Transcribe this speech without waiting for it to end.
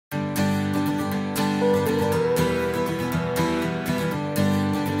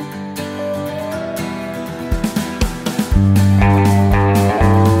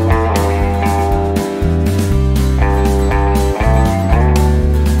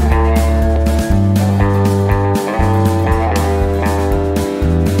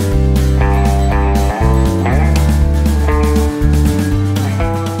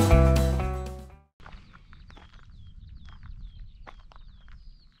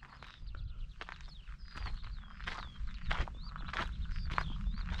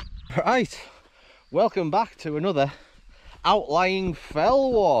Right, welcome back to another outlying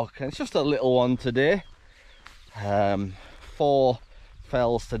fell walk, and it's just a little one today. 4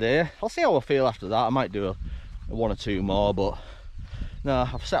 fells today. I'll see how I feel after that. I might do a 1 or 2 more, but no,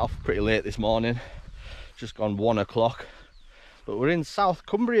 I've set off pretty late this morning, just gone 1 o'clock, but we're in South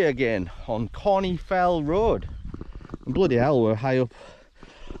Cumbria again on Corney Fell Road, and bloody hell, we're high up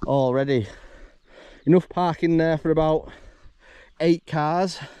already. Enough parking there for about 8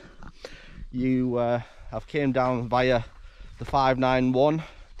 cars. I've came down via the 591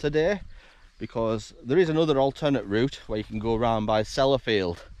 today because there is another alternate route where you can go around by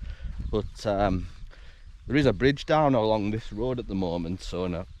Sellafield, but there is a bridge down along this road at the moment, so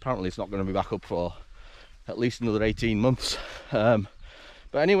apparently it's not going to be back up for at least another 18 months. But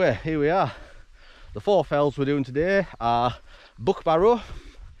anyway, here we are. The 4 fells we're doing today are Barrow,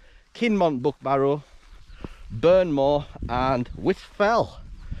 Kinmont Barrow, Burn Moor and Whitfell.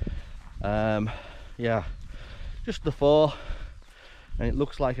 Yeah, just the 4, and it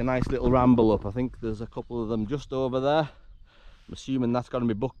looks like a nice little ramble up. I think there's a couple of them just over there. I'm assuming that's going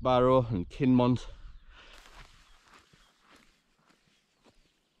to be Barrow and Kinmont.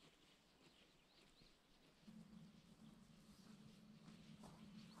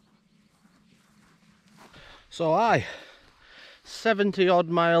 So 70 odd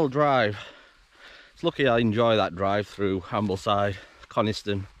mile drive. It's lucky I enjoy that drive through Ambleside,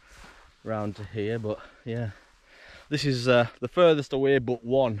 Coniston, round to here. But yeah, this is the furthest away but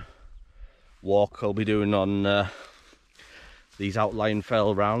one walk I'll be doing on these outlying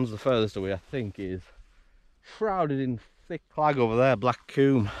fell rounds. The furthest away I think is shrouded in thick clag over there, Black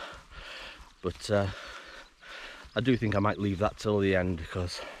Coombe, but I do think I might leave that till the end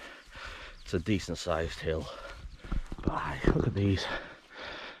because it's a decent sized hill. But look at these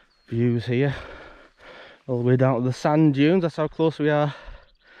views here, all the way down to the sand dunes. That's how close we are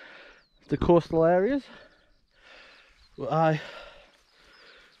to coastal areas. But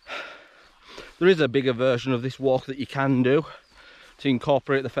there is a bigger version of this walk that you can do to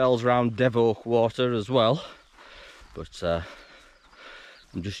incorporate the fells around Devoke Water as well, but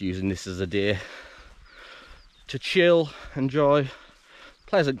I'm just using this as a day to chill, enjoy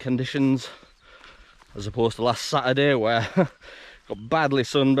pleasant conditions, as opposed to last Saturday where I got badly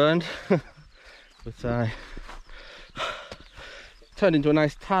sunburned. But I turned into a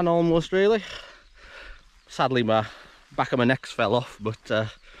nice tan almost, really. Sadly my back of my neck's fell off, but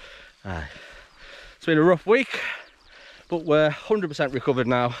it's been a rough week, but we're 100% recovered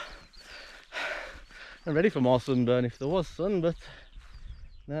now and ready for more sunburn if there was sun. But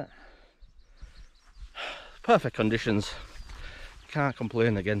yeah, perfect conditions, can't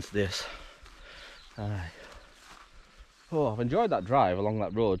complain against this. Oh, I've enjoyed that drive along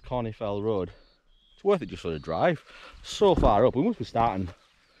that road, Corney Fell Road. It's worth it just for a drive. So far up, we must be starting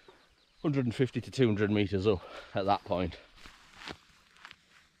 150 to 200 metres up at that point.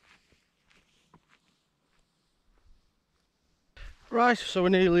 Right, so we're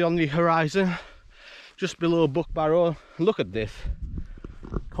nearly on the horizon, just below Barrow. Look at this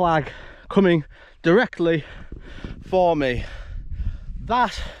clag coming directly for me.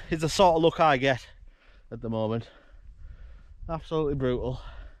 That is the sort of look I get at the moment. Absolutely brutal.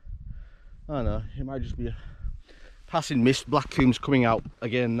 I know, it might just be a passing mist. Black Coombe's coming out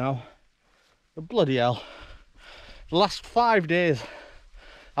again now. But bloody hell, the last 5 days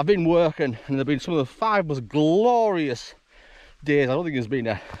I've been working and they've been some of the 5 most glorious days. I don't think there's been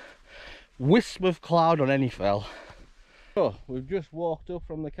a wisp of cloud on any fell. So we've just walked up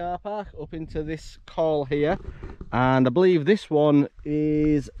from the car park up into this call here, and I believe this one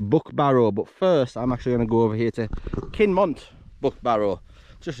is Barrow, but first I'm actually going to go over here to Kinmont Barrow,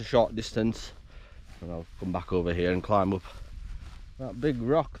 just a short distance, and I'll come back over here and climb up that big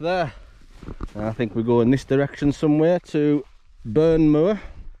rock there. And I think we go in this direction somewhere to Burn Moor,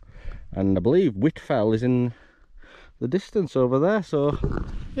 and I believe Whitfell is in the distance over there. So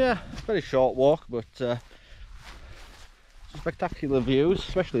yeah, very short walk, but spectacular views,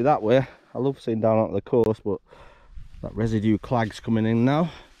 especially that way. I love seeing down at the coast, but that residue clag's coming in now.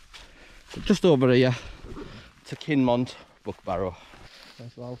 But just over here to Kinmont Barrow.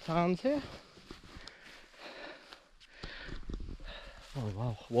 There's the old towns here. Oh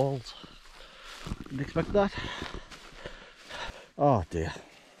wow, walls. Didn't expect that. Oh dear.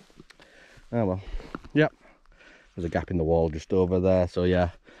 Oh well. Yep. There's a gap in the wall just over there, so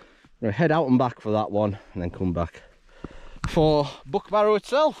yeah. I'm gonna head out and back for that one and then come back for Barrow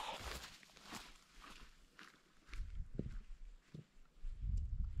itself.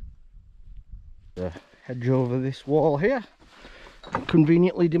 The hedge over this wall here,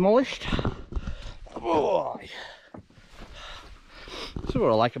 conveniently demolished. Oh. So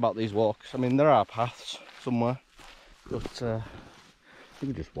what I like about these walks. I mean, there are paths somewhere, but you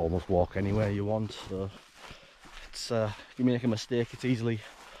can just almost walk anywhere you want. So it's if you make a mistake, it's easily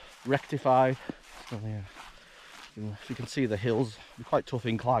rectified. So yeah, if you can see the hills, they're quite tough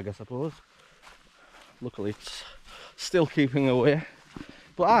in Clag, I suppose. Luckily, it's still keeping away.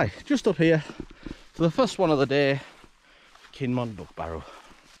 But aye, just up here for the first one of the day, Kinmont Barrow.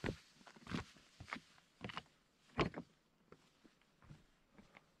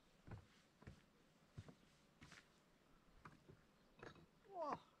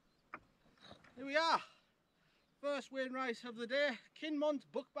 Here we are, first weighing race of the day, Kinmont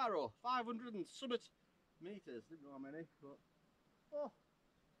Barrow, 500 and summit metres. Didn't know how many, but oh,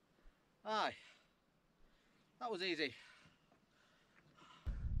 aye, that was easy.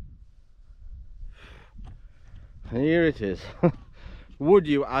 Here it is. Would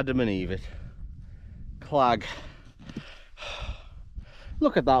you Adam and Eve it? Clag.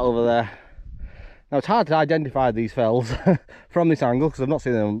 Look at that over there. Now it's hard to identify these fells from this angle because I've not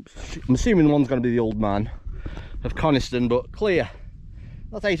seen them. I'm assuming the one's going to be the old man of Coniston, but clear.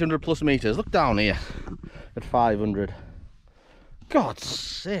 That's 800 plus metres. Look down here at 500. God's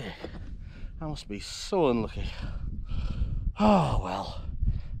sake, I must be so unlucky. Oh well.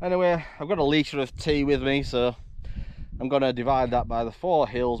 Anyway, I've got a litre of tea with me, so I'm going to divide that by the 4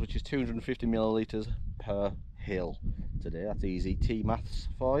 hills, which is 250 millilitres per hill today. That's easy tea maths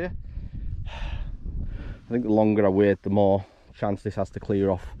for you. I think the longer I wait, the more chance this has to clear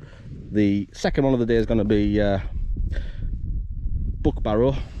off. The second one of the day is going to be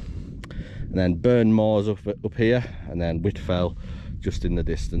Barrow, and then Burn Moor's up here, and then Whitfell just in the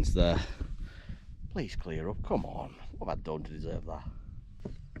distance there. Please clear up, come on. What have I done to deserve that?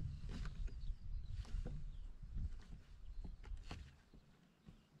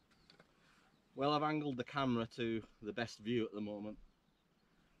 Well, I've angled the camera to the best view at the moment.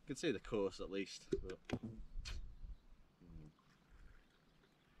 You can see the course at least. But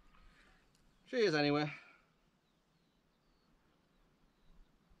cheers anyway.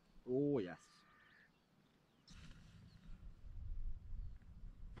 Oh yes.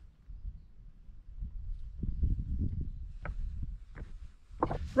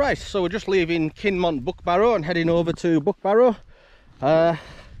 Right, so we're just leaving Kinmont Barrow and heading over to Barrow. Aye,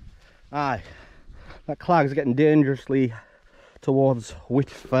 that Clag's getting dangerously towards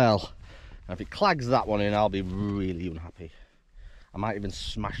Whitfell. And if it clags that one in, I'll be really unhappy. I might even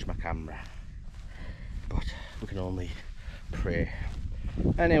smash my camera, but we can only pray.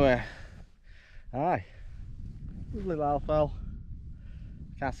 Anyway, aye, lovely little fell.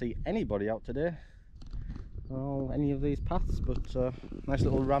 Can't see anybody out today on any of these paths, but nice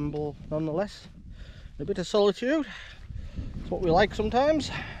little ramble nonetheless. A bit of solitude, it's what we like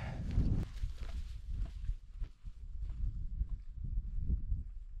sometimes.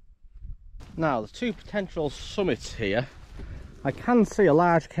 Now, there's 2 potential summits here. I can see a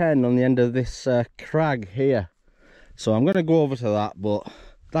large cairn on the end of this crag here, so I'm going to go over to that, but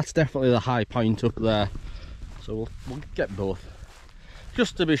that's definitely the high point up there, so we'll get both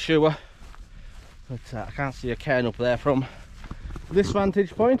just to be sure. But I can't see a cairn up there from this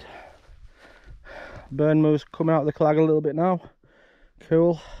vantage point. Burn Moor's coming out of the clag a little bit now.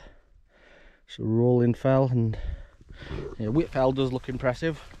 Cool. It's a rolling fell, and yeah, Whitfell does look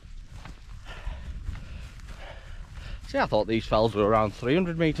impressive. See, I thought these fells were around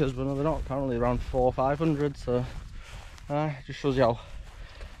 300 metres, but no, they're not. Apparently around 400 or 500, so it just shows you how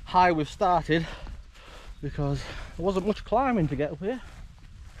high we've started, because there wasn't much climbing to get up here.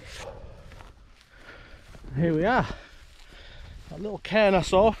 Here we are. That little cairn I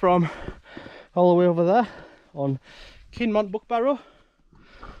saw from all the way over there on Kinmont Barrow.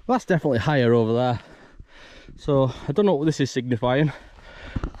 Well, that's definitely higher over there. So I don't know what this is signifying.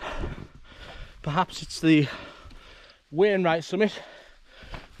 Perhaps it's the Wainwright summit.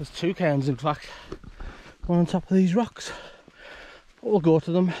 There's 2 cairns in fact, one on top of these rocks. But we'll go to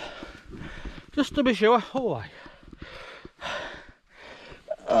them just to be sure. Oh,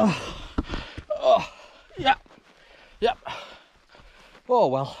 yeah, yep. Oh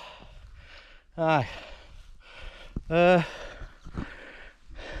well. Aye. That's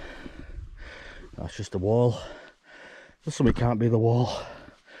just a wall. The summit can't be the wall,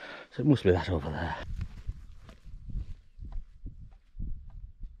 so it must be that over there.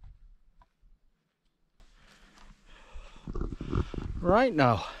 Right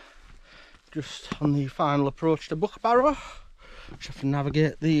now, just on the final approach to Barrow, just have to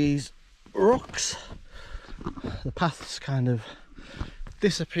navigate these rocks. The path's kind of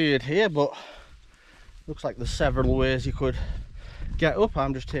disappeared here, but looks like there's several ways you could get up.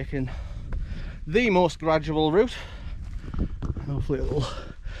 I'm just taking the most gradual route. Hopefully it'll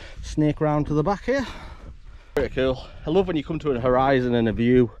snake round to the back here. Pretty cool. I love when you come to a horizon and a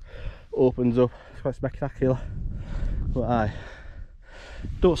view opens up. It's quite spectacular. But I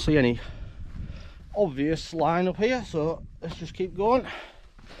don't see any obvious line up here, so let's just keep going.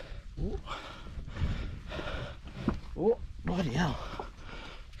 Oh, oh bloody hell.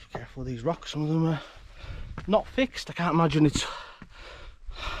 Be careful of these rocks, some of them are not fixed. I can't imagine it's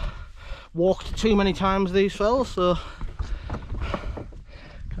walked too many times, these fells, so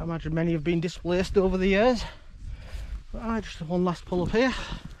can't imagine many have been displaced over the years. But just one last pull up here.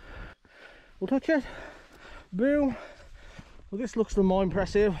 We'll touch it. Boom. Well, this looks the more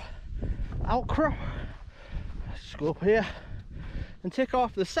impressive outcrop. Let's just go up here and tick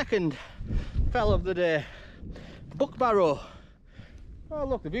off the second fell of the day, Barrow. Oh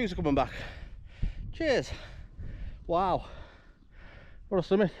look, the views are coming back. Cheers. Wow, what a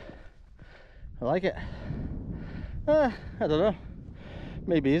summit. I like it. I don't know,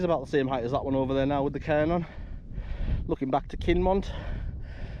 maybe it's about the same height as that one over there now with the cairn on. Looking back to Kinmont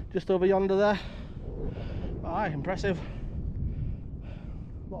just over yonder there. Aye, impressive.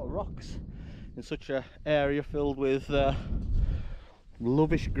 A lot of rocks in such an area filled with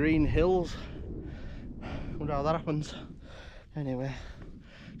luvish green hills. Wonder how that happens. Anyway,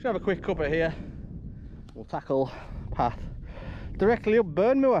 just have a quick cuppa here. We'll tackle path directly up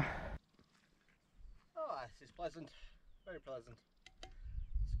Burn Moor. Oh, this is pleasant, very pleasant.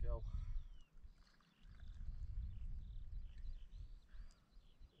 Let's go.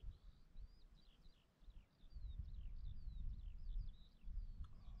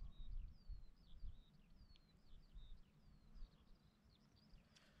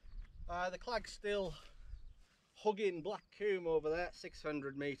 The clag's still hugging Black Coombe over there,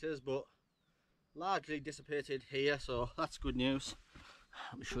 600 metres, but largely dissipated here, so that's good news.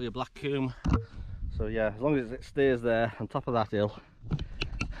 Let me show you Black Coombe. So yeah, as long as it stays there on top of that hill,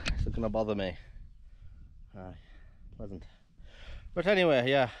 it's not going to bother me. Aye, pleasant. But anyway,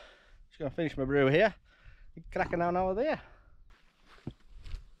 yeah, just going to finish my brew here. Cracking out over there.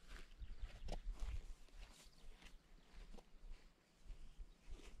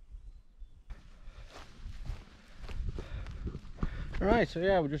 Right, so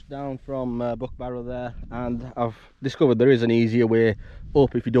yeah, we're just down from Barrow there, and I've discovered there is an easier way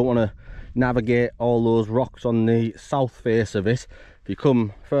up if you don't want to navigate all those rocks on the south face of it. If you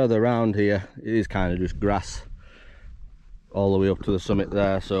come further around here, it is kind of just grass all the way up to the summit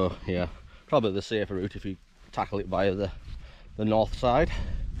there, so yeah, probably the safer route if you tackle it via the north side.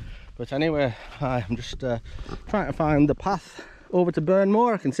 But anyway, I'm just trying to find the path over to Burn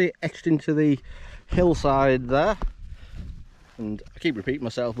Moor. I can see it etched into the hillside there. And I keep repeating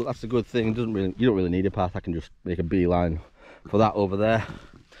myself, but that's a good thing. You don't really need a path. I can just make a beeline for that over there.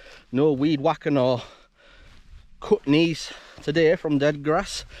 No weed whacking or cut knees today from dead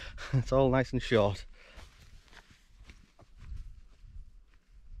grass. It's all nice and short.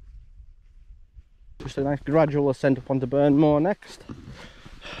 Just a nice gradual ascent up onto Burn Moor next.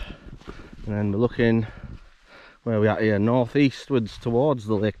 And then we're looking where we are here, northeastwards towards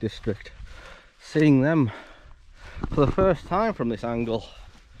the Lake District. Seeing them for the first time from this angle.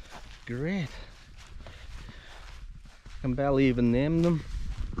 Great. I can barely even name them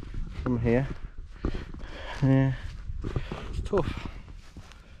from here. Yeah, it's tough.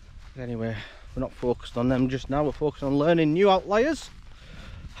 But anyway, we're not focused on them just now, we're focused on learning new outliers.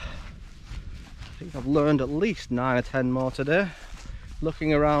 I think I've learned at least 9 or 10 more today.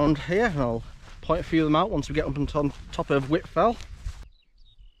 Looking around here, and I'll point a few of them out once we get up on top of Whitfell.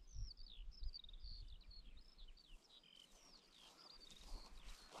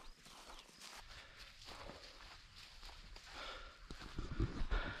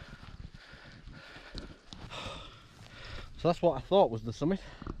 So that's what I thought was the summit.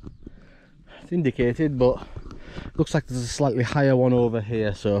 It's indicated, but looks like there's a slightly higher one over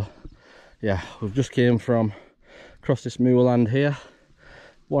here. So yeah, we've just came from across this moorland here.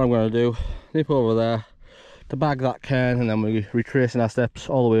 What I'm going to do, nip over there to bag that cairn, and then we're retracing our steps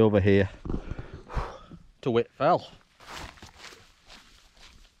all the way over here to Whitfell.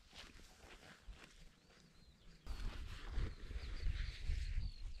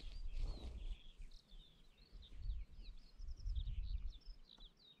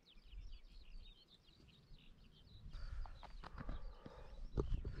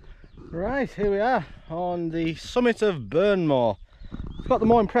 Right, here we are on the summit of Burn Moor. It's got the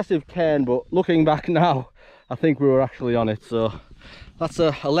more impressive cairn, but looking back now, I think we were actually on it. So that's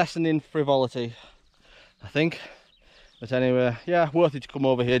a lesson in frivolity, I think. But anyway, yeah, worth it to come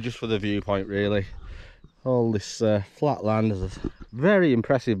over here just for the viewpoint, really. All this flat land. There's a very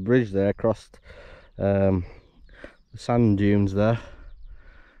impressive bridge there across the The sand dunes there.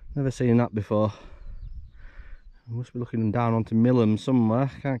 Never seen that before. I must be looking down onto Millham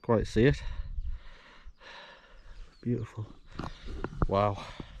somewhere. Can't quite see it. Beautiful. Wow.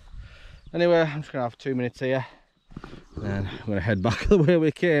 Anyway, I'm just going to have 2 minutes here. Then I'm going to head back the way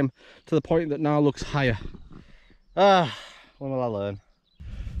we came, to the point that now looks higher. Ah, when will I learn?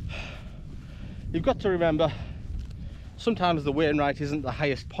 You've got to remember, sometimes the Wainwright isn't the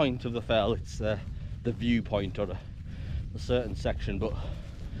highest point of the fell, it's the viewpoint or a certain section, but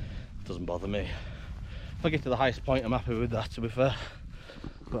it doesn't bother me. If I get to the highest point, I'm happy with that, to be fair.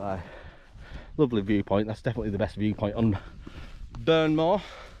 But lovely viewpoint, that's definitely the best viewpoint on Burn Moor.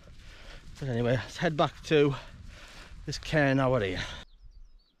 But anyway, let's head back to this cairn over here.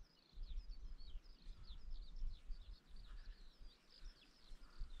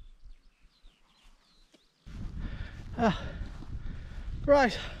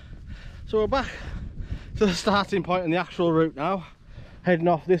 Right, so we're back to the starting point and the actual route now, heading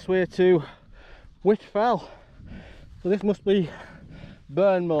off this way to Whitfell. So this must be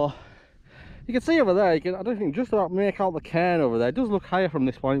Burn Moor. You can see over there, I don't think you can just about make out the cairn over there. It does look higher from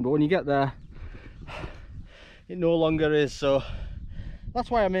this point, but when you get there it no longer is. So that's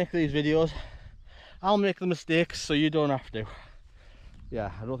why I make these videos. I'll make the mistakes so you don't have to.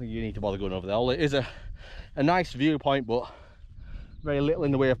 Yeah, I don't think you need to bother going over there. All it is a nice viewpoint, but very little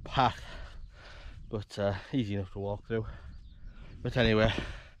in the way of path, but easy enough to walk through. But anyway, I'm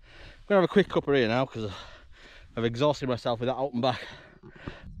gonna have a quick cuppa here now because I've exhausted myself with that out and back.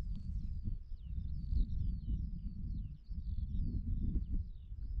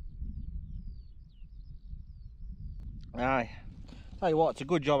 Aye, tell you what, it's a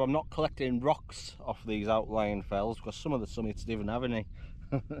good job I'm not collecting rocks off these outlying fells, because some of the summits didn't have any.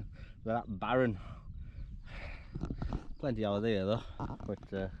 They're that barren. Plenty out there though, but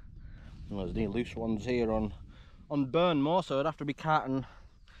there's any loose ones here on Burn Moor, so I'd have to be carting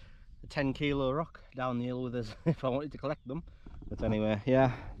a 10-kilo rock down the hill with us if I wanted to collect them. But anyway,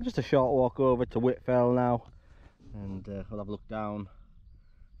 yeah, just a short walk over to Whitfell now, and we'll have a look down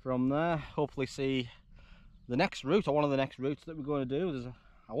from there. Hopefully see the next route, or one of the next routes that we're going to do.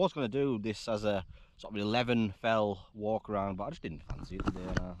 I was going to do this as a sort of 11 fell walk around, but I just didn't fancy it today,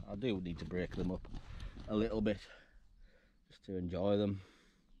 and I do need to break them up a little bit just to enjoy them.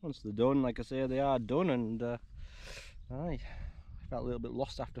 Once they're done, like I say, they are done, and I felt a little bit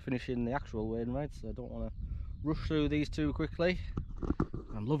lost after finishing the actual Wainwright, so I don't want to rush through these too quickly.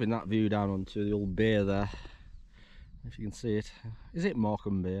 I'm loving that view down onto the old bay there, if you can see it. Is it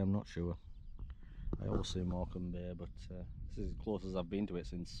Morecambe Bay? I'm not sure. I always say Morecambe Bay, but this is as close as I've been to it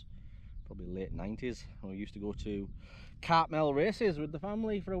since probably late 90s. We used to go to Cartmel races with the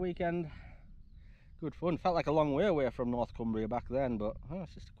family for a weekend. Good fun. Felt like a long way away from North Cumbria back then, but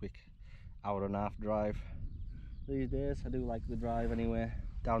it's just a quick hour-and-a-half drive these days. I do like the drive anyway.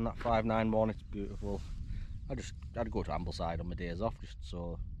 Down that 591, it's beautiful. I'd go to Ambleside on my days off, just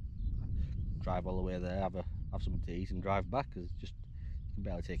so drive all the way there, have something to eat and drive back, because just you can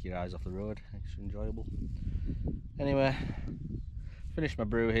barely take your eyes off the road. It's enjoyable. Anyway, finished my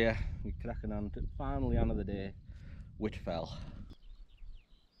brew here. We're cracking on to finally on of the day, Whitfell.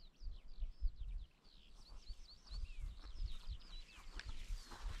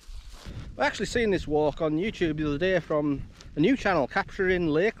 I actually seen this walk on YouTube the other day from a new channel, Capturing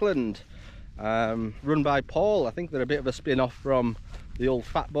Lakeland, run by Paul. I think they're a bit of a spin-off from the old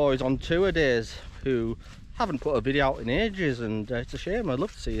Fat Boys on Tour days, who haven't put a video out in ages, and it's a shame. I'd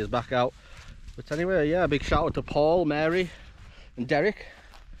love to see us back out. But anyway, yeah, big shout out to Paul, Mary and Derek.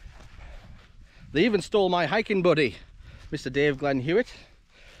 They even stole my hiking buddy, Mr. Dave Glenn Hewitt,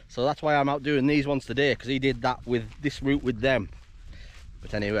 so that's why I'm out doing these ones today, because he did that with this route with them.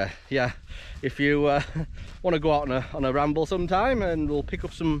 But anyway, yeah, if you want to go out on a ramble sometime and we'll pick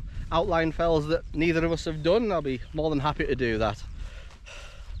up some outlying fells that neither of us have done, I'll be more than happy to do that.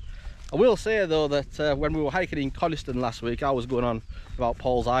 I will say though that when we were hiking in Coniston last week, I was going on about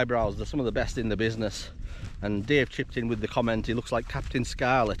Paul's eyebrows. They're some of the best in the business, and Dave chipped in with the comment, he looks like Captain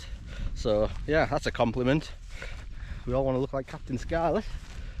Scarlet. So yeah, that's a compliment. We all want to look like Captain Scarlet.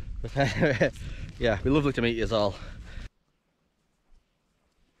 But anyway, yeah, it'd be lovely to meet you all.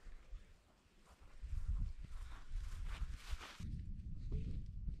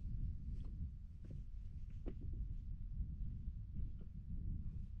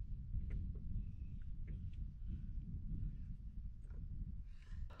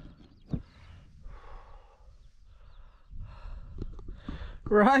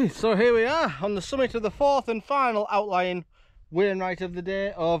 Right, so here we are on the summit of the fourth and final outlying Wainwright of the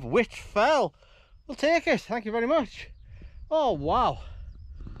day of Whitfell. We'll take it, thank you very much. Oh wow,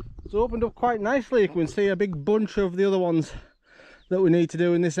 It's opened up quite nicely. You can see a big bunch of the other ones that we need to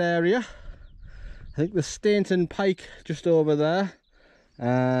do in this area. I think the Stainton Pike just over there,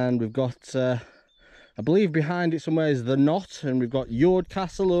 and we've got I believe behind it somewhere is the Knot, and we've got Yord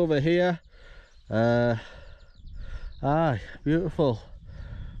Castle over here. Beautiful.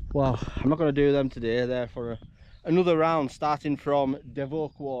 Wow, I'm not going to do them today. They're for another round starting from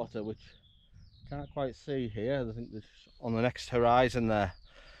Devoke Water, which I can't quite see here. I think it's on the next horizon there.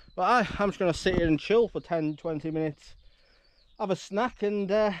 But I'm just going to sit here and chill for 10-20 minutes, have a snack, and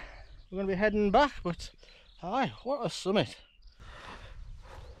we're going to be heading back. But what a summit.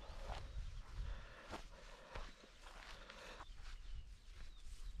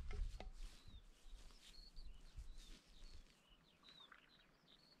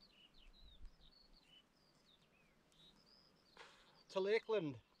 To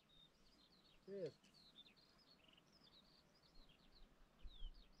Lakeland. Cheers.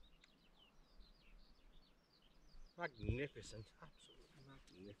 Magnificent, absolutely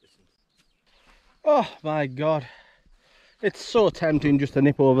magnificent. Oh my god, it's so tempting just to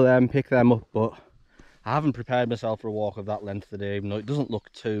nip over there and pick them up, but I haven't prepared myself for a walk of that length today, even though it doesn't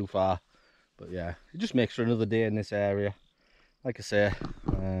look too far. But yeah, it just makes for another day in this area. Like I say,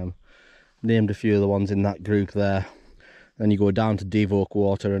 named a few of the ones in that group there. Then you go down to Devoke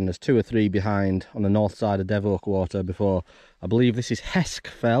Water, and there's 2 or 3 behind on the north side of Devoke Water before, I believe this is Hesk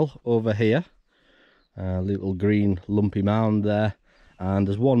Fell over here. A little green lumpy mound there, and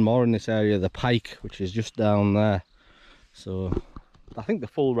there's one more in this area, the Pike, which is just down there. So I think the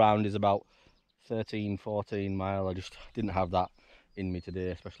full round is about 13-14 mile. I just didn't have that in me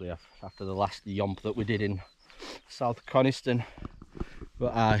today, especially after the last yomp that we did in South Coniston.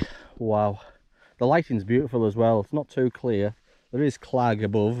 But wow, the lighting's beautiful as well. It's not too clear. There is clag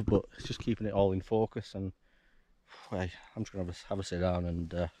above, but it's just keeping it all in focus. And I'm just gonna have a sit down,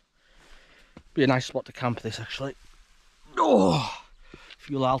 and be a nice spot to camp this actually. Oh, a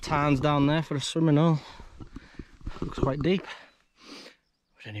few altans down there for a swim and all. Looks quite deep.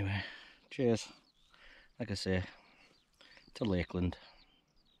 But anyway, cheers. Like I say, to Lakeland,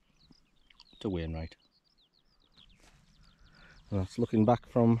 to Wainwright. Well, that's looking back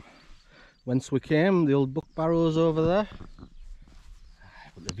from whence we came. The old Buck Barrows over there.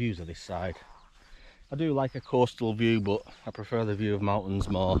 But the views of this side, I do like a coastal view, but I prefer the view of mountains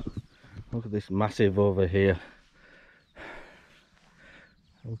more. Look at this massive over here.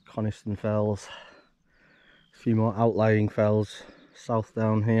 Old Coniston Fells. A few more outlying fells south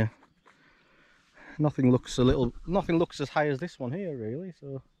down here. Nothing looks as high as this one here really,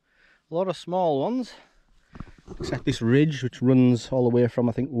 so a lot of small ones. Except this ridge, which runs all the way from,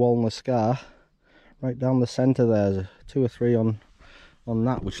 I think, Walner Scar right down the centre. There's 2 or 3 on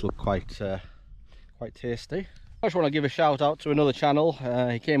that, which look quite tasty. I just want to give a shout out to another channel.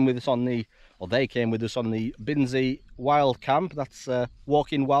 They came with us on the Binsey Wild Camp. That's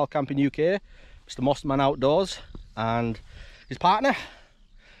Walking Wild Camp in UK. Mr. Mossman Outdoors and his partner,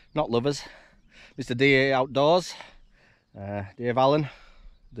 not lovers, Mr. DA Outdoors, Dave Allen.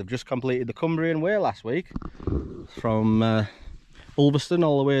 They've just completed the Cumbrian Way last week from Ulverston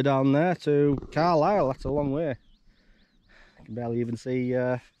all the way down there to Carlisle. That's a long way. You can barely even see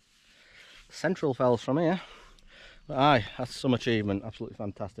Central Fells from here. But that's some achievement. Absolutely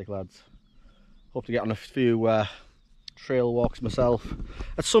fantastic, lads. Hope to get on a few trail walks myself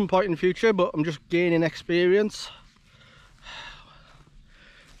at some point in the future, but I'm just gaining experience.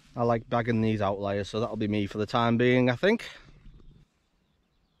 I like bagging these outliers, so that'll be me for the time being, I think.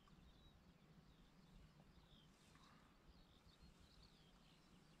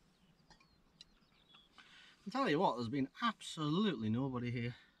 I'll tell you what, there's been absolutely nobody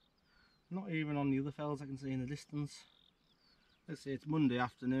here. Not even on the other fells I can see in the distance. Let's say it's Monday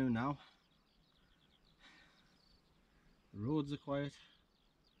afternoon now. The roads are quiet.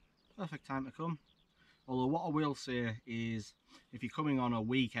 Perfect time to come. Although what I will say is, if you're coming on a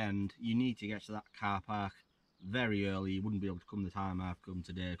weekend, you need to get to that car park very early. You wouldn't be able to come the time I've come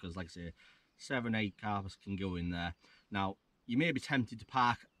today, because like I say, 7-8 cars can go in there. Now, you may be tempted to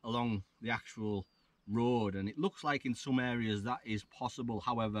park along the actual road, and it looks like in some areas that is possible.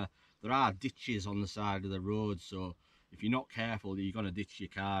 However, there are ditches on the side of the road, so if you're not careful, you're going to ditch your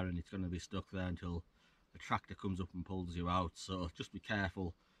car and it's going to be stuck there until a tractor comes up and pulls you out. So just be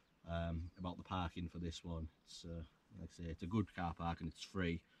careful about the parking for this one. It's like I say, it's a good car park and it's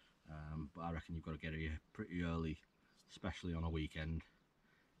free, but I reckon you've got to get here pretty early, especially on a weekend.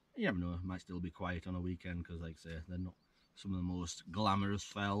 You never know, it might still be quiet on a weekend, because like I say, they're not some of the most glamorous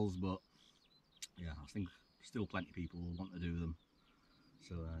fells, but yeah, I think still plenty of people will want to do them.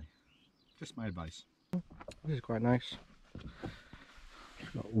 So just my advice. This is quite nice.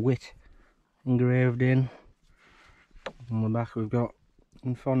 Got wit engraved in. On the back we've got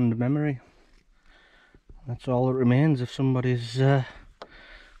 "in fond memory." That's all that remains of somebody's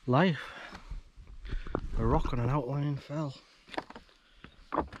life. A rock on an outlying fell.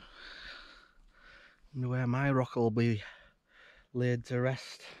 And where my rock will be laid to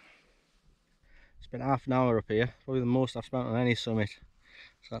rest. Spent half an hour up here, probably the most I've spent on any summit.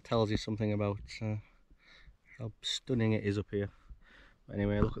 So that tells you something about how stunning it is up here. But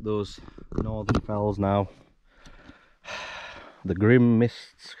anyway, look at those northern fells now. The grim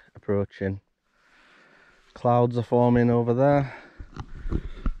mists approaching. Clouds are forming over there.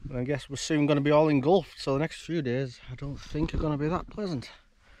 And I guess we're soon going to be all engulfed, so the next few days I don't think are going to be that pleasant.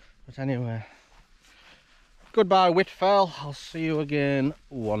 But anyway, goodbye Whitfell, I'll see you again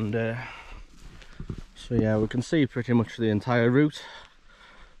one day. So yeah, we can see pretty much the entire route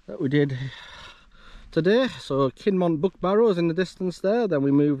that we did today. So Kinmont Barrow is in the distance there, then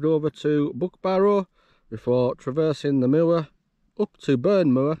we moved over to Barrow before traversing the moor up to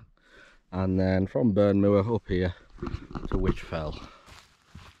Burn Moor, and then from Burn Moor up here to Whitfell.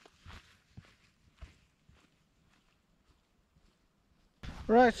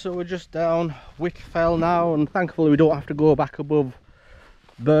 Right, so we're just down Whitfell now, and thankfully we don't have to go back above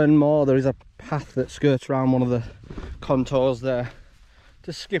Burn Moor. There is a path that skirts around one of the contours there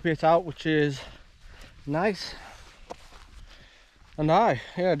to skip it out, which is nice. And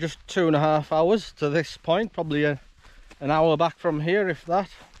yeah, just 2.5 hours to this point, probably an hour back from here if that.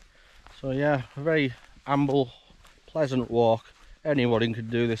 So yeah, a very amble, pleasant walk. Anybody could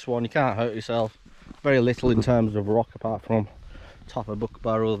do this one, you can't hurt yourself. Very little in terms of rock apart from top of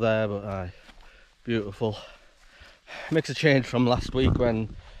Barrow there, but beautiful. Makes a change from last week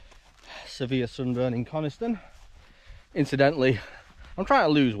when severe sunburn in Coniston. Incidentally, I'm trying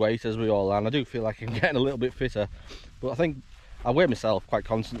to lose weight as we all are, and I do feel like I'm getting a little bit fitter, but I think I weigh myself quite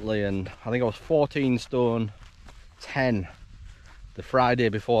constantly, and I think I was 14 stone 10 the Friday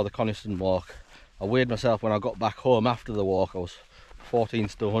before the Coniston walk. I weighed myself when I got back home after the walk. I was 14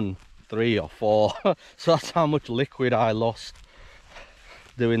 stone 3 or 4 so that's how much liquid I lost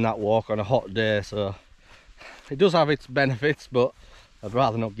doing that walk on a hot day. So it does have its benefits, but I'd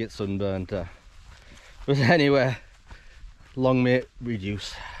rather not get sunburned. But anyway, long may it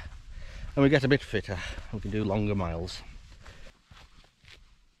reduce and we get a bit fitter, we can do longer miles.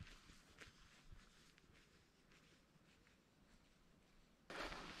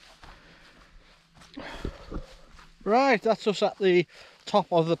 Right, that's us at the top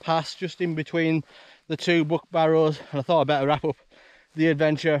of the pass, just in between the two Barrows, and I thought I'd better wrap up the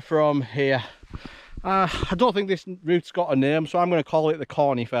adventure from here. I don't think this route's got a name, so I'm going to call it the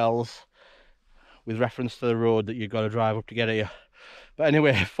Corney Fells, with reference to the road that you've got to drive up to get here. But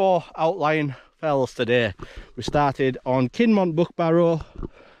anyway, 4 outlying fells today. We started on Kinmont Barrow,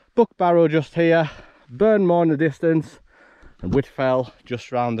 Barrow just here, Burn Moor in the distance, and Whitfell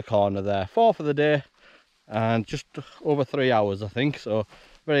just round the corner there. 4 for the day, and just over 3 hours I think, so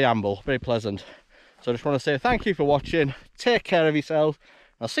very amble, very pleasant. So I just want to say thank you for watching, take care of yourself,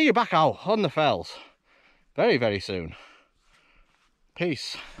 I'll see you back out on the fells very, very soon.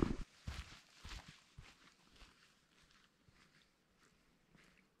 Peace.